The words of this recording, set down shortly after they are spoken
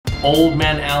Old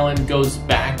Man Allen goes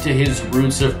back to his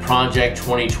roots of Project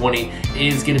 2020. It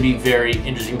is going to be very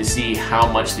interesting to see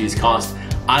how much these cost.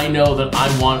 I know that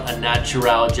I want a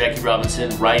natural Jackie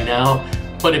Robinson right now,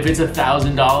 but if it's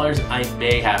 $1,000, I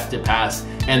may have to pass.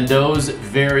 And those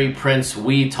very prints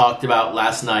we talked about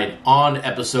last night on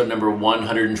episode number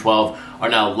 112 are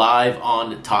now live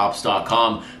on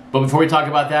Topps.com. But before we talk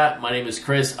about that, my name is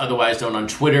Chris, otherwise known on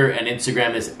Twitter and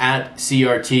Instagram as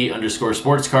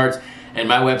 @CRT_sportscards. And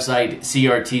my website,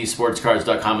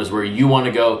 crtsportscards.com, is where you want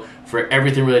to go for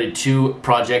everything related to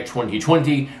Project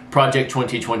 2020, Project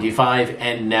 2025,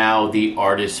 and now the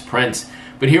artist prints.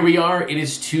 But here we are, it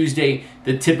is Tuesday,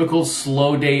 the typical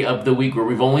slow day of the week where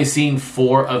we've only seen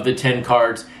 4 of the 10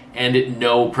 cards and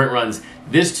no print runs.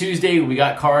 This Tuesday we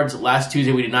got cards, last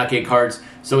Tuesday we did not get cards,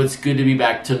 so it's good to be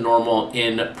back to normal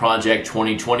in Project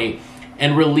 2020.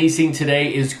 And releasing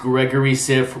today is Gregory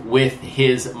Siff with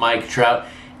his Mike Trout,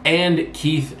 and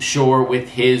Keith Shore with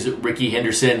his Ricky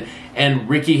Henderson. And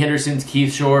Ricky Henderson's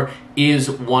Keith Shore is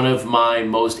one of my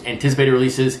most anticipated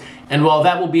releases. And while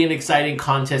that will be an exciting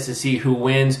contest to see who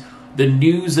wins, the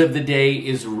news of the day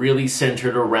is really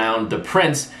centered around the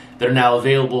prints that are now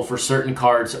available for certain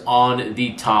cards on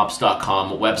the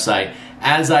Topps.com website.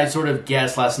 As I sort of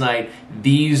guessed last night,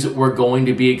 these were going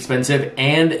to be expensive,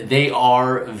 and they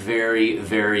are very,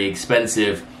 very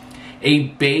expensive. A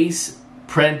base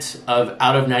print of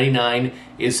out of 99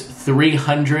 is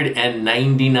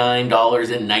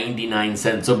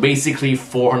 $399.99, so basically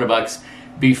 $400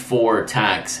 before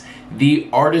tax. The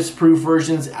artist proof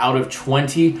versions out of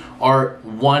 20 are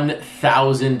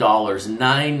 $1,000,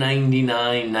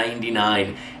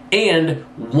 $999.99, and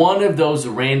one of those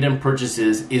random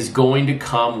purchases is going to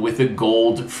come with a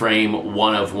gold frame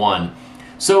 1 of 1.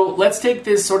 So let's take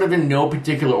this sort of in no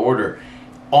particular order.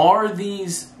 Are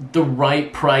these the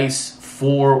right price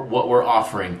for what we're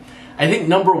offering? I think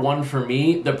number one for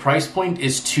me, the price point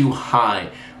is too high,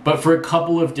 but for a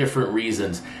couple of different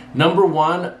reasons. Number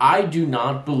one, I do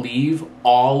not believe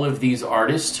all of these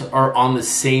artists are on the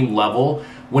same level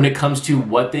when it comes to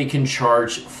what they can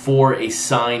charge for a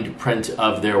signed print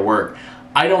of their work.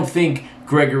 I don't think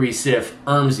Gregory Siff,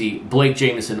 Ermsey, Blake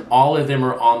Jameson, all of them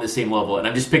are on the same level, and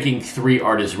I'm just picking 3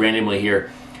 artists randomly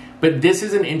here. But this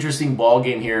is an interesting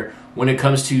ballgame here when it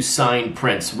comes to signed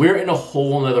prints. We're in a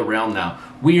whole nother realm now.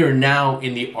 We are now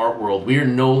in the art world. We are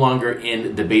no longer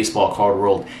in the baseball card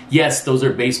world. Yes, those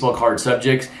are baseball card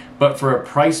subjects, but for a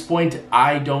price point,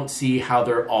 I don't see how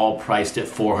they're all priced at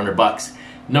 $400.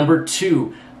 Number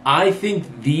two, I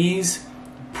think these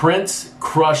prints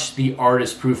crush the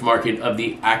artist proof market of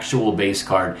the actual base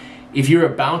card. If you're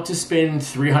about to spend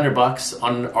 $300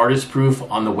 on an artist proof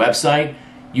on the website,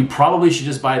 you probably should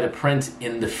just buy the print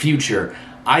in the future.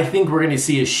 I think we're going to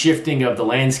see a shifting of the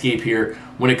landscape here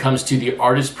when it comes to the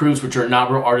artist proofs, which are not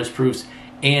real artist proofs,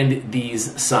 and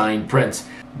these signed prints.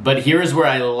 But here's where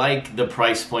I like the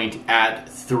price point at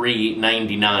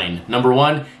 $399. Number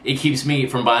one, it keeps me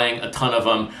from buying a ton of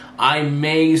them. I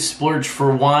may splurge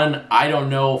for one. I don't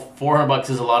know. $400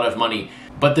 is a lot of money.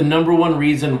 But the number one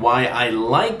reason why I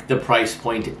like the price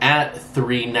point at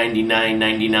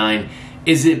 $399.99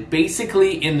 is it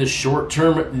basically in the short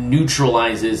term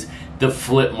neutralizes the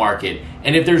flip market.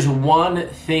 And if there's one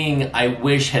thing I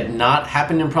wish had not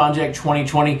happened in Project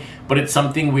 2020, but it's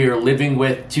something we are living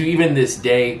with to even this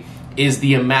day, is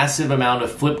the massive amount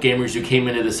of flip gamers who came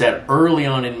into the set early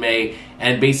on in May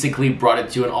and basically brought it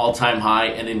to an all-time high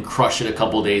and then crushed it a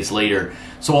couple days later.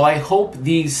 So while I hope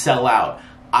these sell out,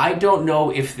 I don't know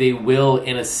if they will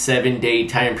in a 7-day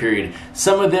time period.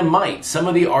 Some of them might. Some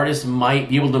of the artists might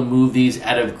be able to move these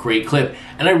at a great clip.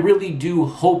 And I really do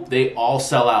hope they all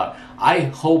sell out. I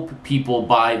hope people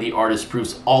buy the artist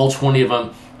proofs, all 20 of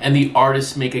them, and the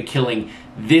artists make a killing.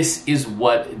 This is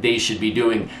what they should be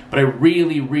doing. But I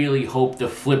really, really hope the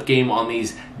flip game on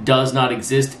these does not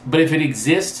exist. But if it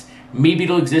exists, maybe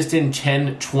it'll exist in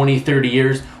 10, 20, 30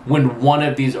 years when one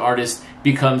of these artists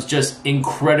becomes just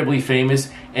incredibly famous,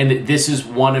 and this is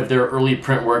one of their early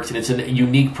print works, and it's a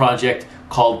unique project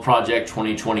called Project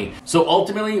 2020. So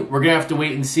ultimately, we're gonna have to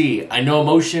wait and see. I know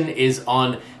emotion is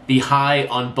on the high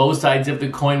on both sides of the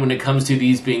coin when it comes to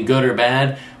these being good or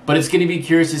bad, but it's gonna be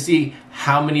curious to see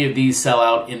how many of these sell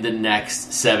out in the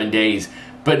next 7 days.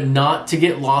 But not to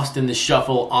get lost in the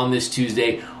shuffle on this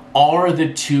Tuesday are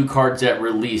the 2 cards that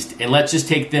released, and let's just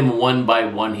take them one by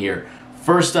one here.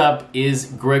 First up is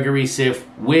Gregory Siff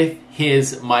with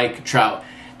his Mike Trout.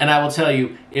 And I will tell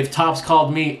you, if Topps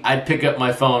called me, I'd pick up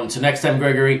my phone. So next time,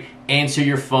 Gregory, answer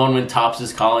your phone when Topps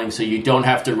is calling so you don't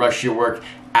have to rush your work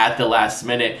at the last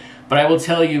minute. But I will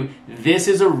tell you, this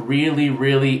is a really,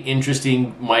 really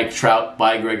interesting Mike Trout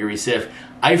by Gregory Siff.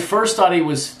 I first thought it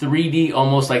was 3D,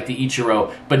 almost like the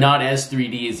Ichiro, but not as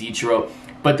 3D as Ichiro.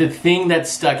 But the thing that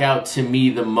stuck out to me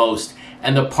the most,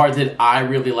 and the part that I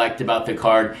really liked about the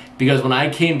card, because when I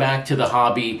came back to the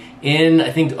hobby in,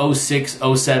 I think, 06,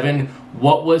 07,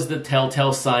 what was the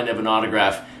telltale sign of an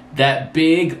autograph? That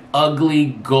big, ugly,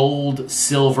 gold,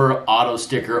 silver auto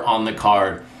sticker on the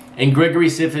card. And Gregory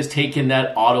Siff has taken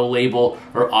that auto label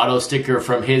or auto sticker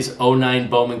from his 09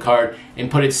 Bowman card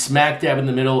and put it smack dab in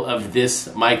the middle of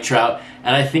this Mike Trout.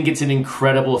 And I think it's an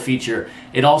incredible feature.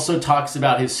 It also talks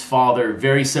about his father,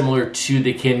 very similar to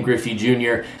the Ken Griffey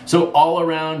Jr. So all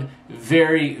around,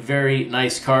 very, very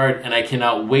nice card. And I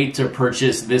cannot wait to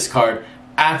purchase this card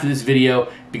after this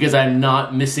video because I'm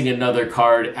not missing another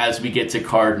card as we get to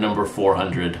card number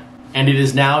 400. And it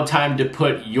is now time to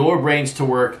put your brains to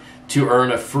work to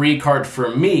earn a free card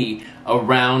for me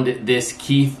around this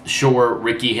Keith Shore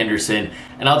Rickey Henderson.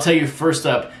 And I'll tell you first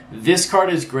up, this card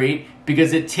is great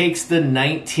because it takes the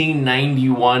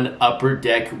 1991 Upper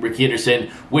Deck Rickey Henderson,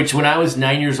 which when I was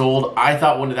 9 years old, I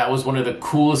thought that was one of the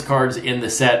coolest cards in the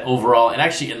set overall, and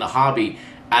actually in the hobby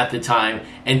at the time,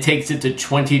 and takes it to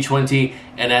 2020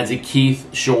 and adds a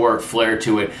Keith Shore flair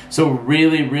to it. So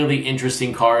really, really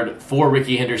interesting card for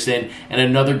Rickey Henderson and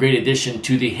another great addition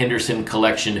to the Henderson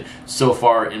collection so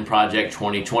far in Project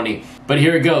 2020. But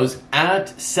here it goes.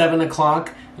 At 7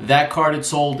 o'clock, that card had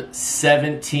sold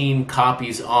 17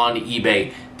 copies on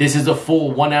eBay. This is a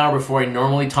full 1 hour before I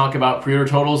normally talk about pre-order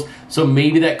totals, so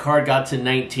maybe that card got to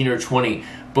 19 or 20.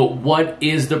 But what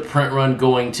is the print run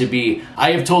going to be?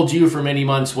 I have told you for many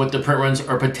months what the print runs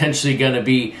are potentially going to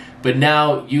be, but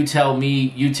now you tell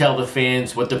me, you tell the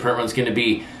fans what the print run's going to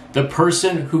be. The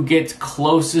person who gets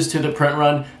closest to the print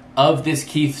run of this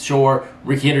Keith Shore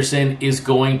Rickey Henderson is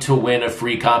going to win a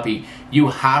free copy. You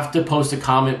have to post a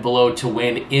comment below to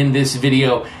win in this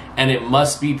video, and it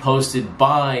must be posted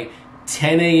by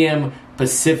 10 a.m.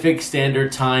 Pacific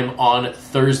Standard Time on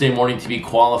Thursday morning to be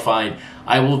qualified.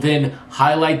 I will then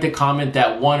highlight the comment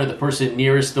that won, or the person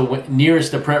nearest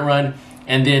the print run,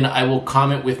 and then I will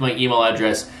comment with my email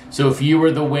address. So if you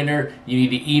were the winner, you need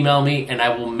to email me and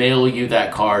I will mail you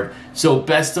that card. So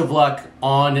best of luck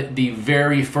on the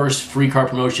very first free card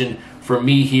promotion for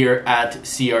me here at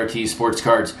CRT Sports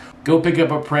Cards. Go pick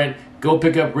up a print, go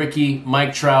pick up Rickey,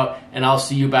 Mike Trout, and I'll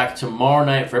see you back tomorrow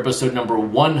night for episode number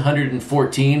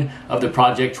 114 of the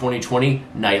Project 2020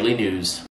 Nightly News.